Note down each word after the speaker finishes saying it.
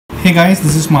Hey guys,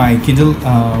 this is my Kindle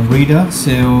reader.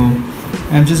 So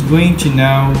I'm just going to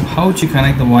know how to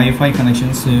connect the Wi-Fi connection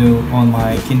on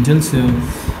my Kindle. So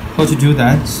how to do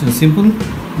that? So simple.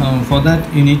 For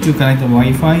that you need to connect the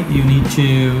Wi-Fi. You need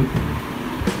to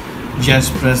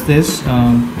just press this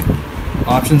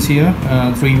options here,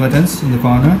 three buttons in the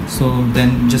corner. So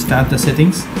then just tap the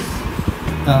settings.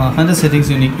 Under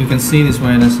settings you can see this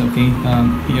wireless. Okay,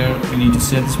 here you need to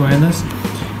set this wireless.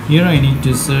 Here I need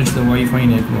to search the Wi-Fi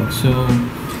network. So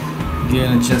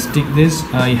again, just tick this.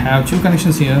 I have two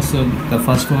connections here. So the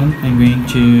first one, I'm going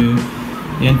to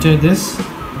enter this.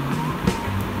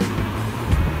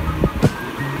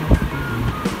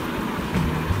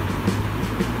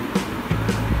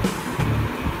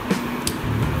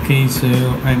 Okay, so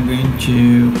I'm going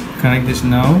to connect this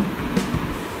now.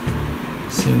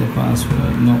 Save the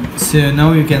password. No. So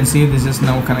now you can see this is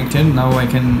now connected. Now I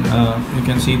can you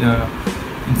can see the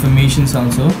informations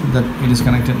also that it is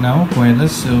connected now,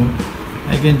 wireless. So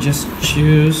I can just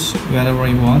choose wherever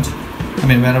I want.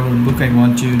 Wherever book I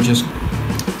want to just.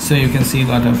 So you can see a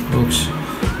lot of books,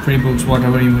 free books,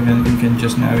 whatever you can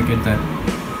just navigate that.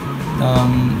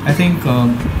 I think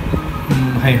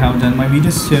I have done my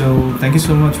video. So thank you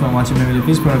so much for watching my video.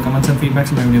 Please put comments and feedbacks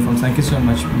in my video. Thank you so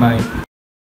much. Bye.